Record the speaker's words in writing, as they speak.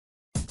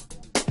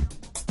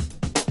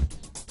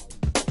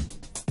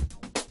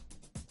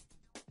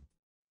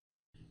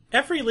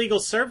Every legal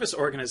service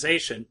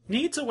organization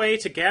needs a way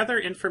to gather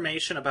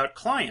information about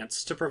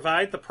clients to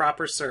provide the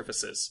proper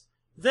services.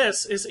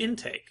 This is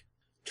intake.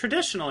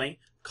 Traditionally,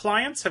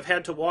 clients have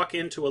had to walk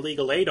into a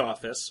legal aid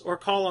office or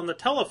call on the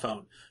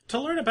telephone to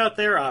learn about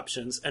their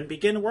options and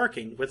begin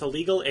working with a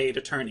legal aid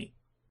attorney.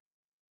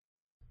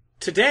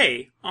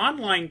 Today,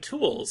 online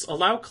tools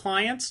allow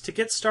clients to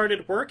get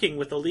started working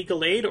with a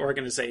legal aid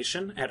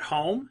organization at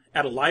home,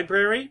 at a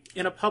library,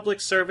 in a public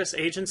service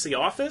agency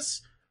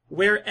office,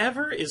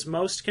 wherever is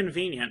most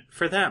convenient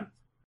for them.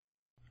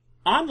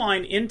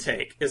 Online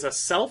Intake is a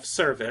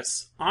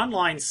self-service,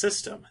 online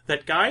system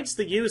that guides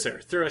the user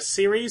through a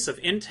series of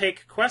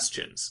intake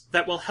questions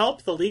that will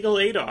help the legal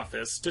aid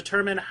office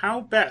determine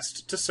how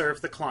best to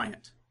serve the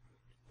client.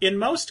 In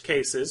most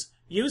cases,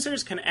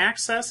 users can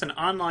access an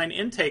online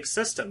intake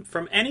system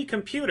from any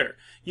computer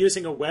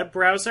using a web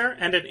browser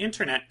and an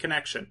internet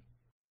connection.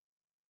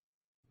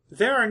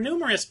 There are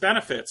numerous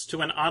benefits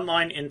to an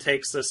online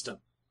intake system.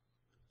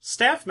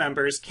 Staff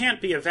members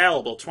can't be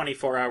available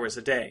 24 hours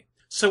a day,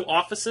 so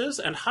offices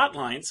and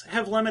hotlines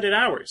have limited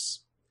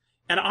hours.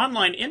 An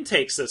online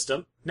intake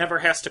system never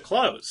has to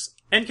close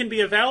and can be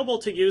available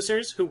to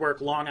users who work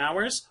long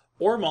hours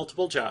or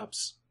multiple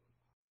jobs.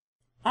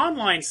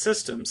 Online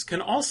systems can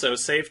also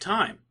save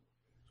time.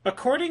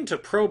 According to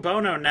Pro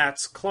Bono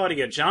Net's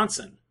Claudia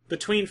Johnson,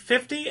 between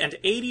 50 and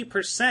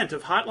 80%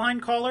 of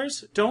hotline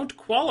callers don't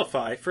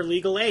qualify for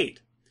legal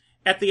aid.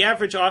 At the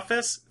average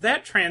office,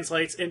 that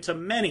translates into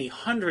many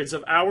hundreds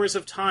of hours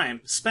of time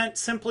spent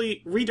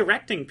simply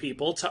redirecting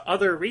people to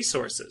other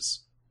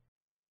resources.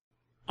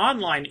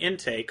 Online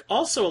intake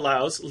also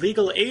allows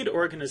legal aid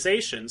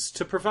organizations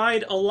to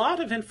provide a lot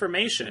of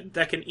information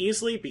that can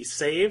easily be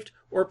saved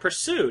or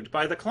pursued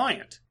by the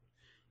client.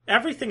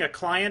 Everything a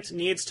client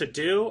needs to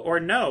do or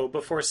know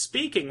before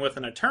speaking with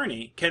an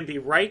attorney can be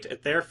right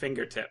at their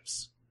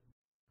fingertips.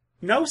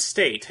 No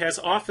state has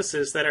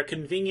offices that are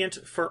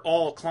convenient for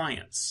all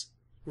clients.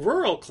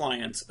 Rural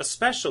clients,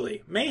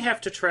 especially, may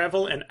have to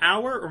travel an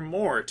hour or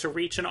more to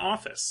reach an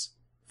office.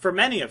 For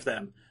many of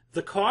them,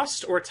 the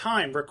cost or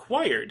time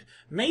required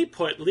may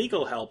put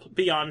legal help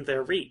beyond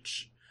their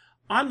reach.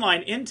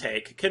 Online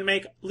intake can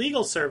make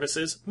legal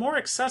services more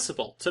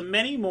accessible to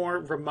many more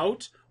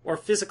remote or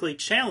physically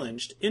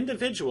challenged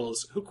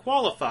individuals who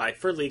qualify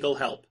for legal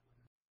help.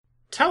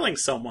 Telling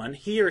someone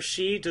he or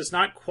she does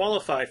not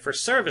qualify for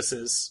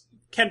services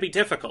can be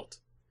difficult.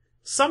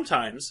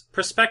 Sometimes,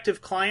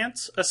 prospective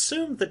clients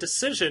assume the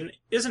decision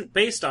isn't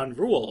based on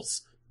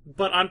rules,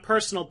 but on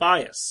personal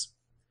bias.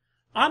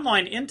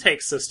 Online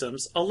intake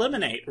systems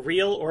eliminate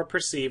real or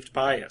perceived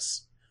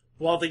bias.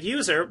 While the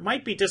user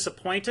might be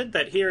disappointed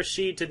that he or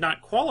she did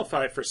not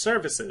qualify for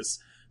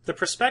services, the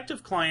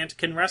prospective client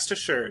can rest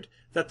assured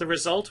that the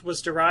result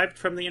was derived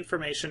from the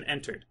information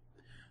entered.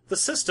 The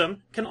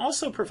system can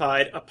also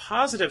provide a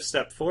positive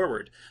step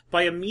forward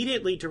by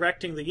immediately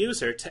directing the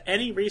user to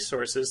any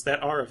resources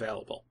that are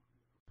available.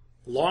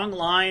 Long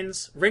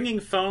lines,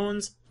 ringing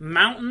phones,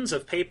 mountains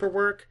of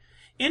paperwork.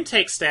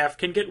 Intake staff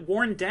can get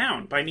worn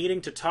down by needing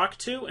to talk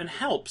to and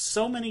help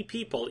so many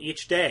people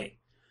each day.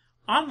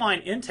 Online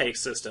intake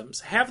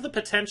systems have the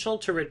potential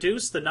to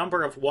reduce the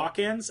number of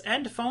walk-ins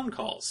and phone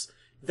calls,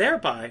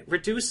 thereby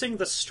reducing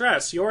the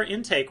stress your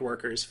intake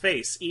workers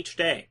face each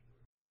day.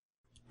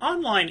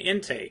 Online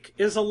intake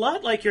is a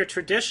lot like your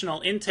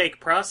traditional intake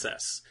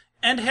process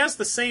and has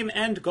the same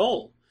end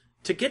goal: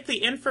 to get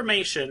the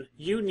information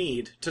you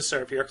need to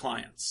serve your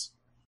clients.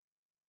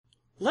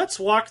 Let's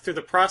walk through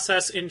the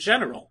process in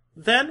general,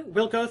 then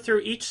we'll go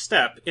through each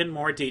step in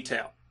more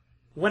detail.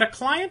 When a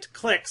client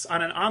clicks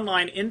on an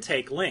online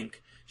intake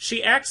link,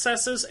 she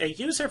accesses a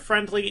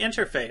user-friendly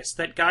interface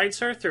that guides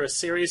her through a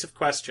series of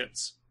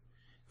questions.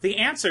 The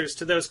answers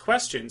to those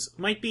questions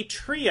might be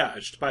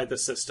triaged by the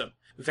system,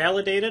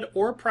 validated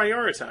or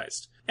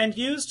prioritized, and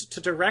used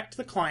to direct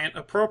the client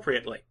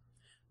appropriately.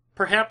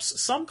 Perhaps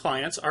some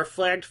clients are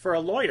flagged for a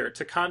lawyer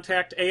to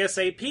contact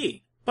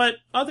ASAP, but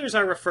others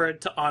are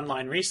referred to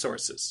online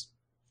resources.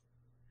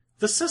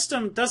 The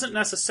system doesn't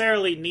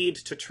necessarily need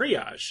to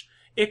triage.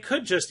 It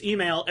could just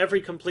email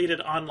every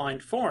completed online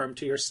form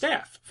to your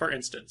staff, for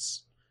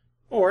instance.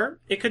 Or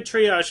it could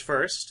triage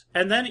first,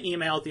 and then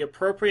email the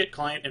appropriate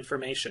client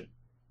information.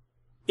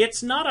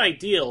 It's not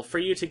ideal for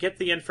you to get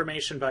the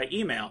information by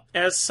email,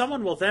 as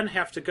someone will then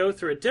have to go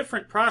through a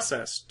different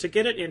process to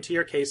get it into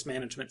your case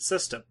management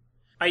system.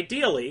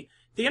 Ideally,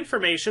 the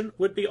information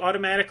would be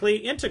automatically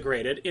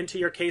integrated into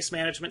your case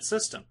management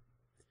system.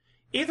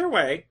 Either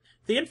way,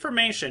 the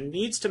information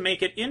needs to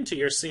make it into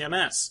your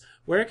CMS,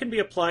 where it can be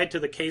applied to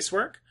the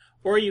casework,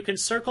 or you can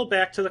circle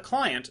back to the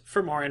client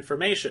for more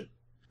information.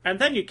 And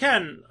then you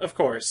can, of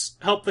course,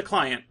 help the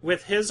client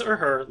with his or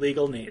her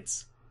legal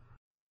needs.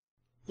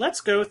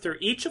 Let's go through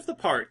each of the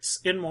parts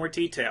in more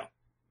detail.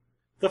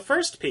 The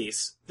first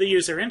piece, the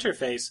user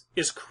interface,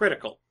 is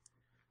critical.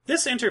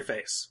 This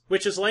interface,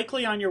 which is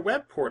likely on your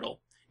web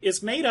portal,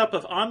 is made up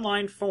of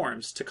online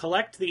forms to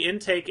collect the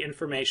intake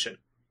information.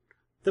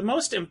 The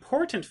most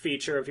important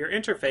feature of your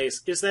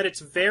interface is that it's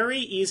very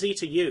easy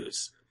to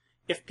use.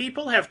 If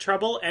people have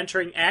trouble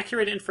entering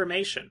accurate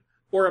information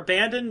or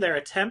abandon their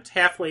attempt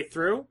halfway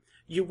through,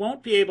 you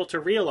won't be able to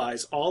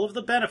realize all of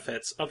the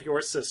benefits of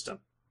your system.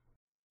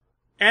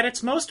 At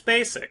its most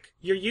basic,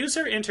 your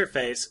user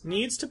interface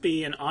needs to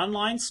be an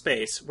online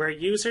space where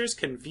users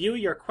can view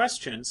your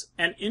questions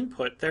and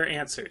input their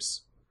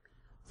answers.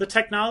 The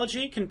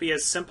technology can be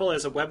as simple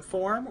as a web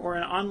form or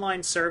an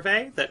online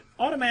survey that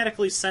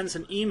automatically sends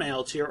an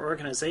email to your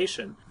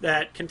organization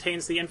that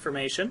contains the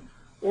information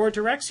or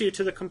directs you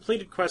to the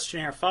completed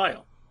questionnaire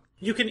file.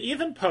 You can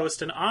even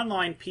post an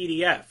online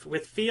PDF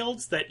with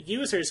fields that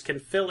users can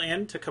fill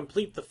in to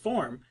complete the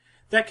form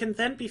that can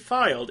then be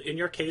filed in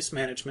your case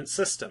management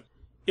system.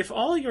 If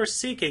all you're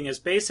seeking is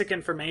basic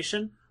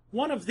information,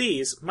 one of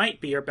these might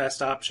be your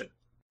best option.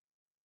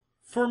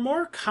 For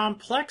more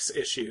complex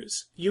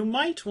issues, you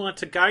might want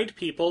to guide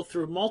people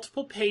through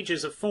multiple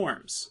pages of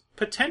forms,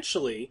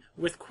 potentially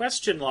with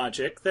question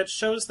logic that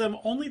shows them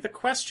only the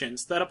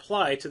questions that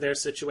apply to their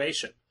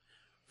situation.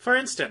 For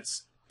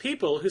instance,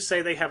 people who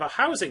say they have a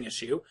housing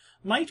issue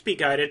might be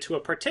guided to a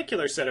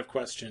particular set of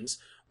questions,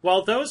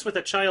 while those with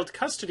a child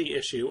custody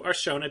issue are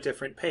shown a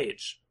different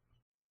page.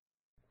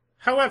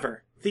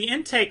 However, the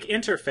intake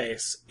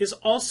interface is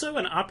also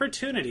an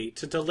opportunity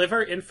to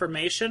deliver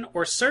information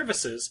or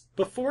services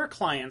before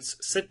clients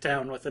sit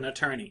down with an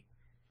attorney.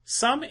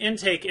 Some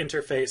intake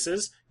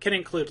interfaces can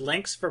include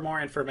links for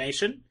more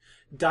information,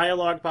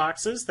 dialog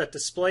boxes that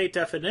display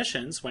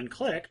definitions when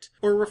clicked,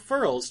 or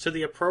referrals to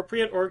the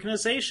appropriate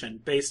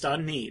organization based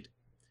on need.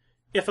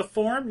 If a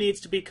form needs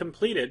to be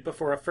completed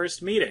before a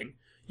first meeting,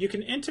 you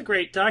can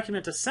integrate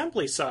document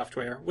assembly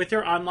software with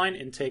your online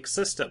intake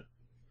system.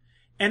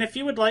 And if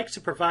you would like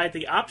to provide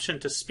the option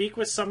to speak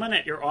with someone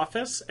at your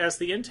office as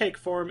the intake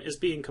form is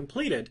being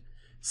completed,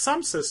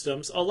 some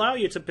systems allow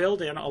you to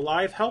build in a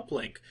live help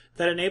link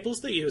that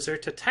enables the user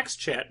to text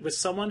chat with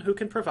someone who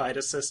can provide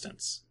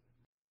assistance.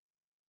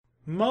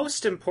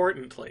 Most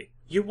importantly,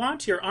 you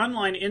want your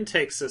online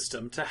intake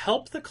system to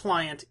help the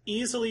client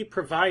easily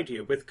provide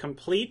you with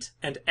complete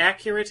and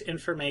accurate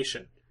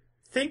information.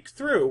 Think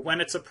through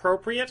when it's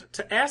appropriate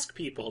to ask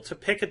people to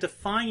pick a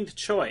defined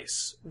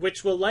choice,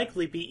 which will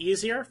likely be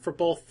easier for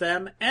both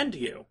them and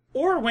you,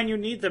 or when you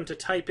need them to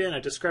type in a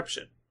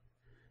description.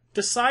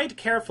 Decide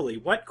carefully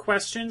what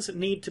questions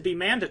need to be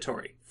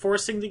mandatory,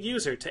 forcing the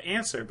user to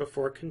answer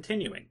before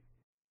continuing.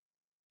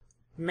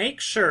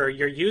 Make sure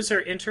your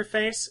user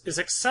interface is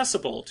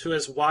accessible to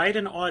as wide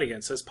an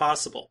audience as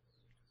possible.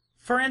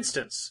 For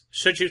instance,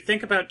 should you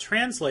think about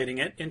translating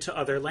it into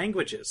other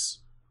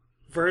languages?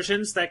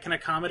 Versions that can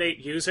accommodate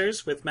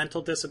users with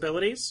mental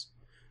disabilities?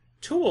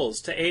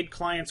 Tools to aid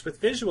clients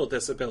with visual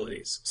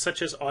disabilities,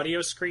 such as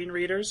audio screen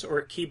readers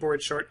or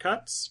keyboard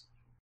shortcuts?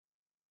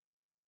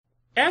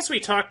 As we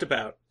talked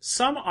about,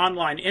 some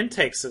online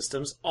intake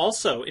systems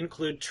also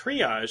include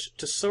triage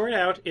to sort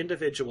out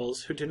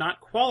individuals who do not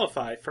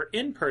qualify for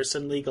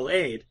in-person legal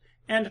aid,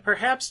 and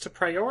perhaps to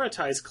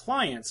prioritize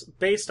clients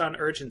based on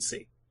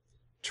urgency.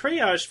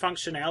 Triage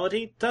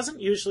functionality doesn't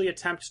usually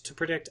attempt to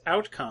predict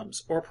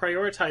outcomes or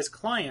prioritize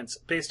clients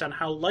based on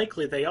how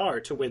likely they are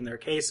to win their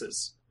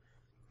cases.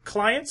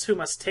 Clients who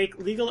must take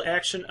legal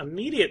action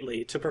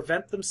immediately to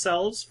prevent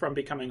themselves from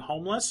becoming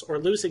homeless or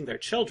losing their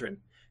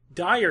children,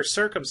 dire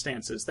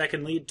circumstances that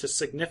can lead to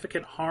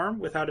significant harm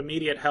without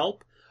immediate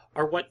help,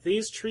 are what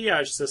these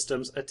triage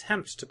systems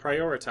attempt to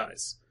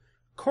prioritize.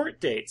 Court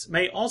dates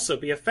may also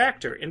be a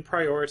factor in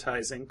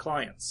prioritizing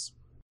clients.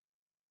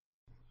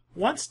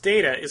 Once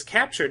data is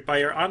captured by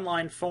your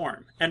online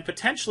form and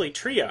potentially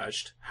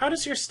triaged, how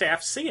does your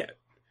staff see it?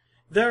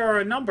 There are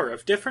a number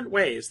of different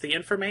ways the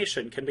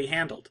information can be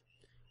handled.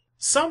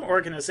 Some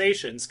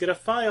organizations get a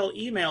file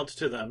emailed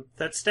to them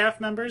that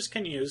staff members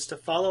can use to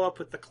follow up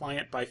with the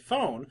client by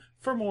phone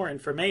for more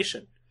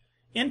information.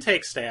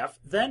 Intake staff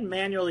then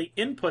manually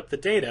input the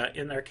data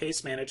in their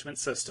case management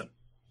system.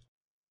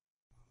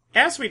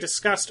 As we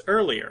discussed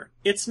earlier,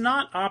 it's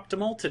not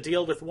optimal to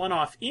deal with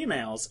one-off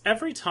emails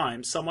every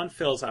time someone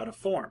fills out a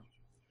form.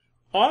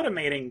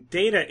 Automating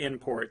data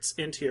imports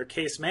into your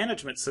case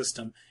management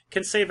system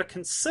can save a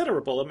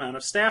considerable amount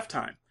of staff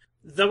time,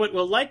 though it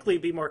will likely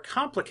be more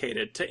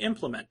complicated to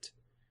implement.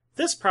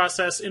 This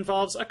process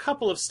involves a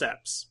couple of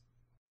steps.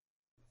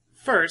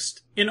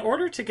 First, in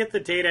order to get the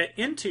data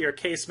into your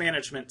case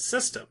management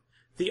system,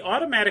 the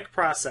automatic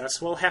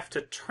process will have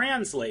to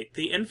translate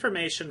the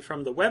information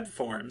from the web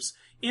forms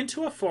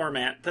into a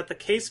format that the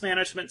case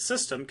management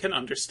system can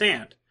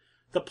understand.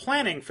 The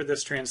planning for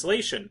this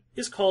translation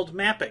is called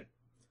mapping.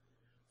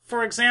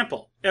 For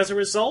example, as a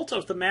result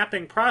of the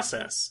mapping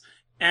process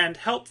and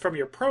help from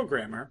your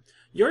programmer,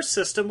 your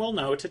system will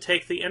know to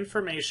take the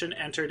information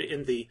entered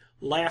in the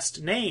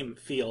last name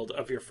field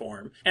of your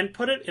form and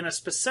put it in a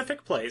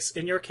specific place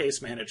in your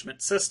case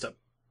management system.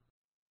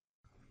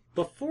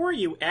 Before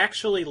you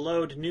actually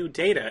load new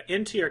data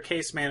into your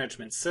case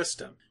management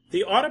system,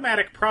 the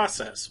automatic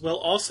process will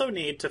also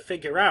need to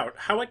figure out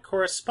how it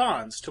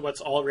corresponds to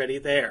what's already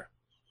there.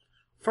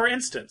 For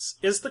instance,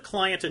 is the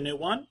client a new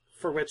one,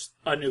 for which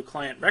a new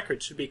client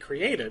record should be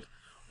created,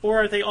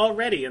 or are they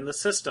already in the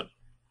system?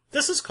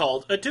 This is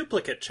called a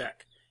duplicate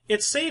check.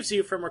 It saves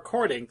you from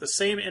recording the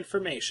same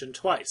information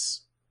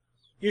twice.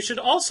 You should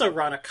also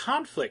run a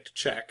conflict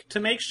check to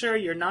make sure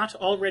you're not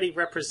already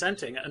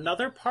representing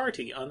another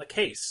party on the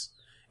case.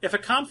 If a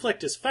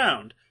conflict is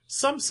found,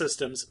 some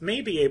systems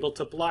may be able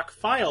to block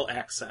file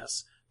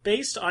access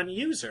based on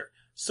user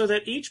so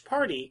that each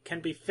party can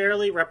be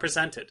fairly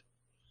represented.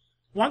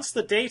 Once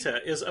the data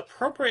is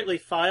appropriately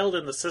filed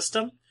in the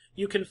system,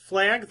 you can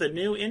flag the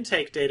new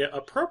intake data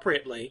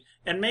appropriately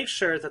and make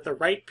sure that the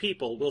right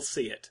people will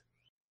see it.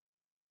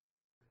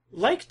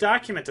 Like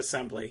document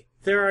assembly,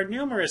 there are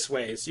numerous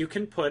ways you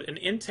can put an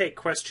intake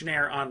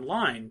questionnaire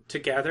online to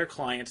gather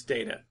client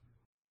data.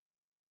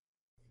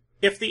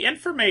 If the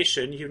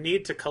information you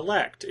need to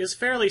collect is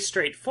fairly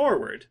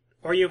straightforward,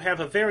 or you have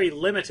a very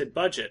limited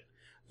budget,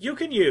 you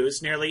can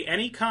use nearly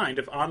any kind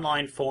of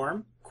online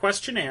form,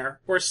 questionnaire,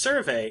 or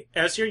survey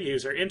as your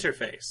user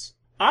interface.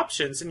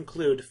 Options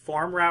include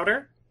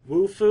FormRouter,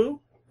 Wufoo,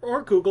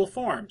 or Google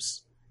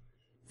Forms.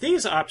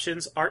 These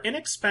options are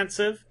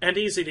inexpensive and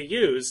easy to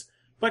use,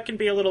 but can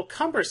be a little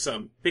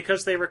cumbersome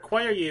because they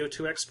require you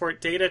to export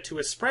data to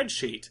a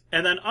spreadsheet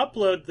and then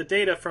upload the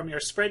data from your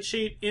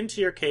spreadsheet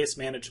into your case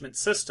management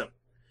system.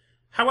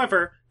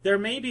 However, there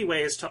may be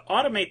ways to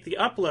automate the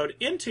upload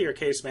into your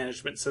case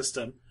management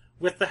system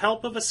with the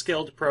help of a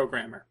skilled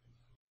programmer.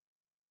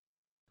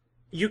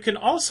 You can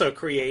also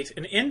create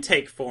an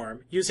intake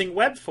form using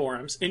web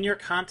forms in your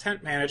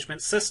content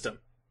management system.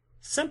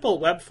 Simple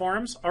web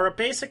forms are a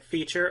basic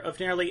feature of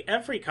nearly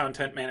every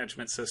content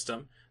management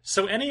system,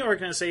 so any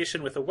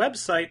organization with a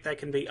website that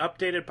can be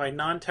updated by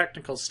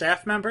non-technical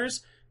staff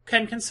members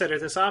can consider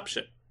this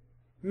option.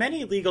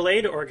 Many legal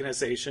aid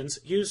organizations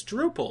use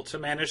Drupal to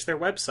manage their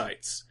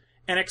websites.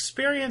 An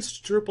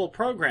experienced Drupal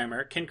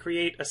programmer can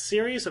create a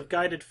series of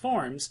guided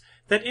forms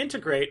that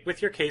integrate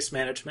with your case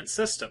management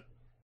system.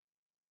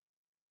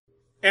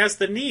 As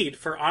the need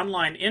for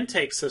online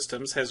intake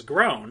systems has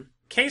grown,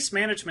 case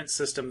management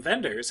system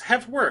vendors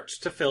have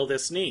worked to fill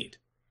this need.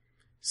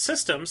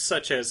 Systems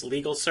such as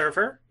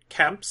LegalServer,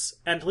 Kemps,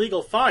 and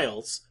Legal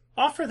Files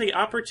offer the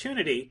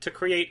opportunity to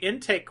create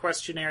intake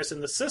questionnaires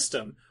in the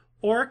system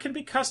or can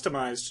be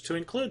customized to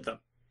include them.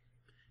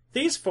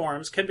 These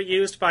forms can be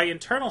used by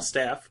internal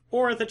staff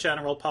or the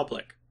general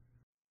public.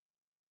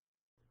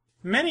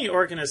 Many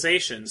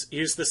organizations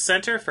use the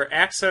Center for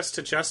Access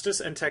to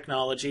Justice and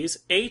Technology's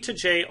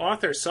A2J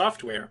Author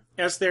software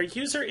as their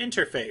user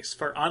interface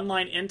for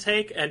online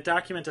intake and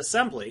document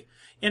assembly,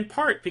 in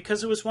part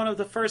because it was one of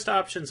the first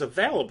options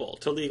available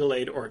to legal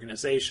aid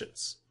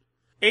organizations.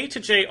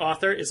 A2J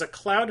Author is a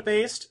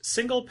cloud-based,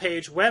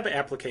 single-page web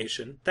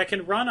application that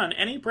can run on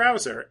any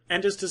browser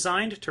and is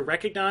designed to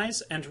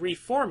recognize and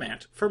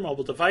reformat for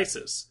mobile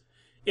devices.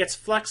 Its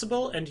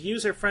flexible and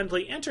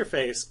user-friendly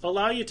interface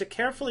allow you to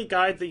carefully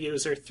guide the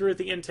user through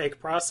the intake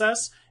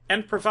process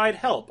and provide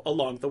help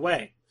along the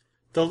way.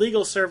 The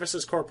Legal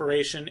Services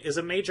Corporation is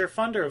a major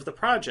funder of the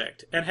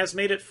project and has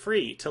made it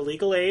free to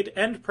legal aid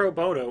and pro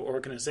bono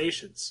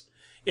organizations.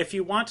 If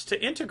you want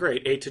to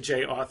integrate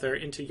A2J Author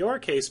into your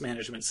case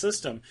management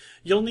system,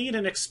 you'll need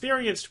an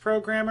experienced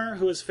programmer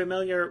who is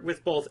familiar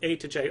with both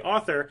A2J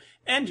Author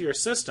and your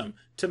system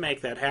to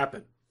make that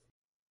happen.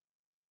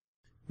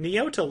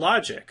 Neota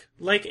Logic,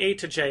 like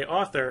A2J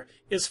Author,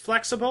 is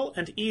flexible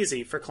and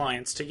easy for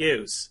clients to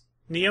use.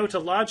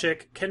 Neota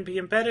Logic can be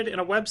embedded in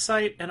a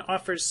website and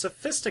offers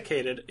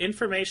sophisticated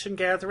information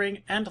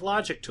gathering and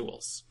logic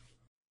tools.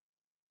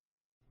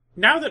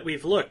 Now that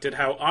we've looked at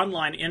how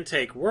online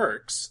intake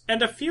works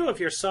and a few of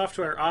your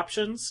software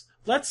options,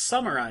 let's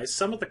summarize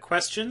some of the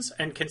questions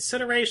and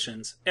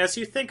considerations as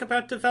you think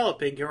about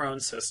developing your own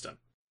system.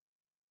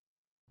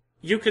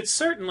 You could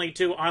certainly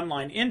do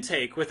online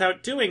intake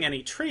without doing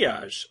any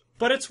triage,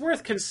 but it's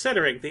worth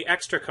considering the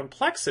extra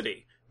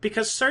complexity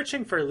because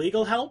searching for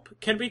legal help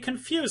can be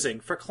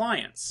confusing for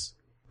clients.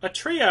 A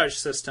triage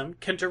system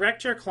can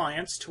direct your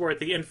clients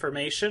toward the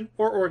information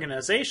or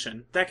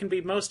organization that can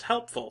be most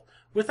helpful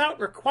without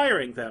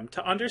requiring them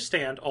to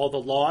understand all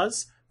the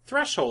laws,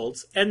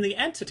 thresholds, and the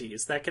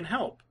entities that can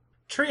help.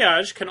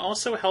 Triage can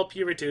also help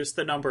you reduce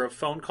the number of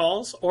phone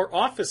calls or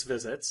office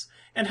visits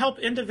and help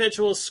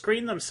individuals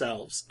screen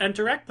themselves and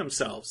direct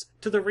themselves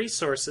to the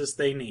resources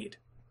they need.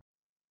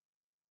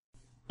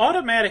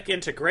 Automatic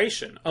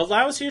integration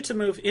allows you to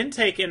move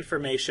intake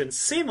information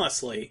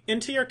seamlessly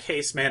into your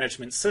case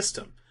management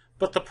system,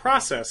 but the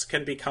process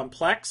can be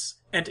complex,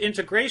 and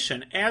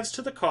integration adds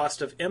to the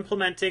cost of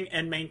implementing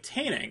and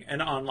maintaining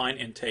an online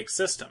intake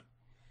system.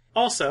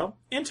 Also,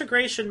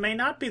 integration may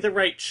not be the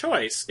right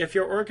choice if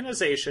your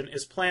organization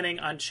is planning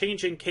on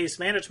changing case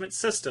management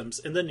systems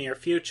in the near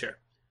future.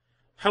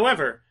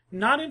 However,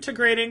 not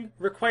integrating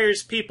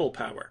requires people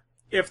power.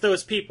 If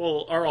those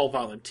people are all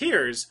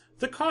volunteers,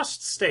 the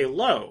costs stay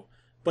low,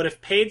 but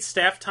if paid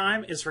staff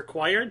time is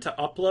required to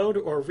upload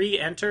or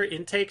re-enter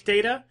intake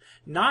data,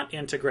 not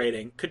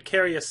integrating could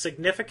carry a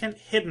significant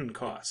hidden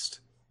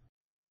cost.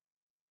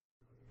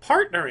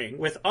 Partnering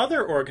with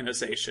other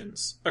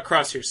organizations,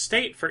 across your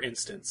state for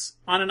instance,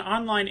 on an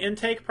online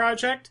intake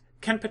project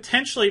can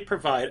potentially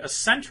provide a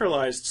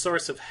centralized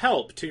source of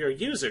help to your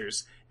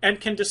users and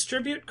can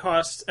distribute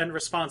costs and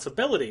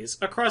responsibilities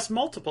across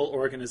multiple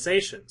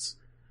organizations.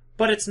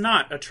 But it's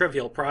not a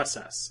trivial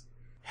process.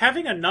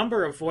 Having a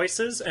number of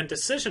voices and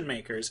decision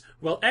makers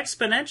will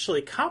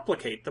exponentially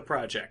complicate the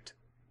project.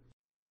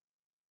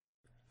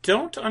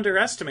 Don't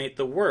underestimate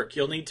the work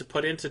you'll need to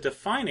put into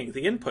defining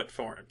the input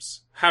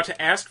forms, how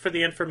to ask for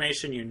the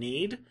information you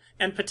need,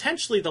 and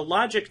potentially the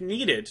logic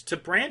needed to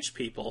branch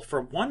people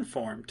from one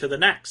form to the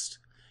next.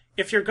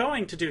 If you're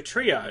going to do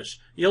triage,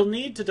 you'll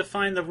need to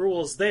define the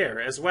rules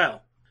there as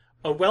well.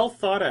 A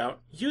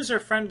well-thought-out,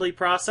 user-friendly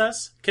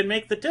process can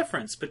make the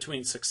difference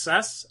between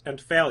success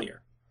and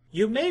failure.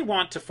 You may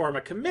want to form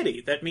a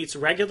committee that meets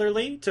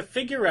regularly to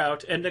figure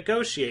out and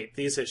negotiate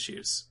these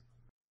issues.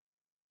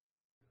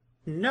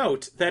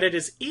 Note that it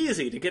is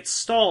easy to get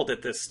stalled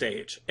at this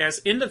stage, as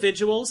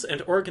individuals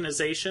and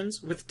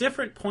organizations with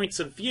different points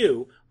of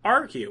view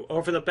argue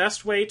over the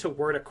best way to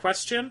word a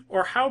question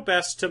or how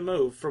best to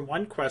move from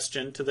one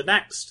question to the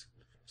next.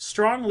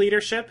 Strong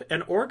leadership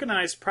and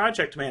organized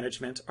project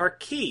management are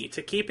key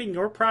to keeping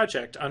your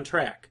project on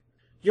track.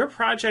 Your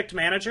project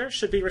manager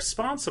should be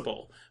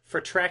responsible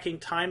for tracking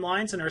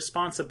timelines and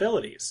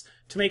responsibilities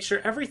to make sure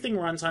everything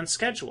runs on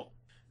schedule,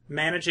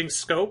 managing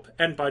scope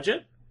and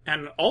budget,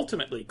 and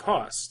ultimately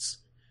costs,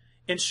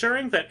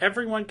 ensuring that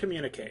everyone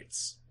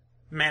communicates,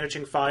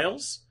 managing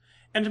files,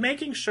 and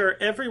making sure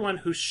everyone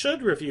who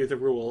should review the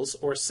rules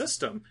or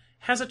system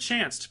has a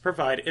chance to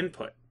provide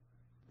input.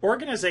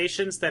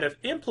 Organizations that have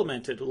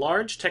implemented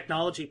large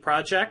technology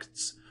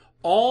projects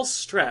all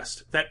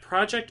stressed that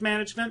project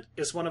management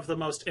is one of the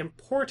most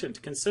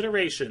important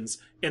considerations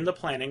in the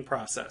planning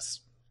process.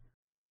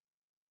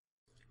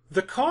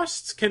 The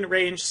costs can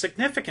range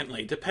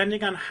significantly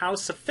depending on how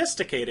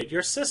sophisticated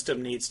your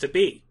system needs to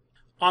be.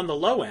 On the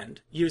low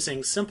end,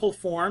 using simple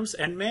forms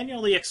and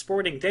manually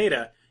exporting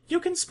data, you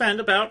can spend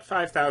about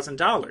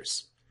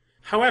 $5,000.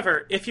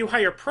 However, if you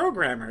hire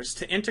programmers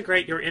to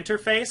integrate your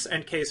interface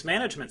and case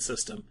management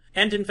system,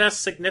 and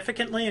invest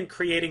significantly in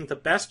creating the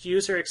best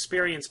user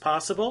experience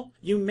possible,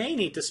 you may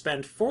need to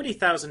spend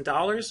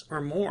 $40,000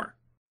 or more.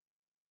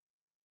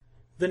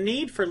 The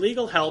need for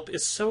legal help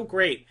is so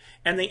great,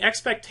 and the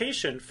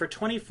expectation for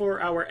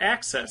 24-hour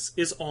access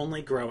is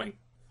only growing.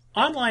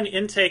 Online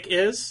intake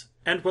is,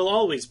 and will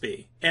always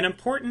be, an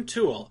important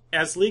tool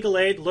as legal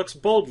aid looks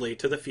boldly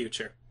to the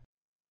future.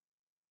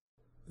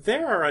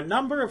 There are a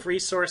number of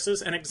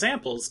resources and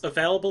examples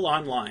available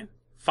online.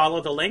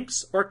 Follow the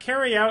links or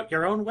carry out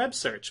your own web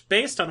search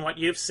based on what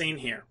you've seen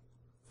here.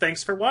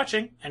 Thanks for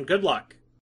watching, and good luck.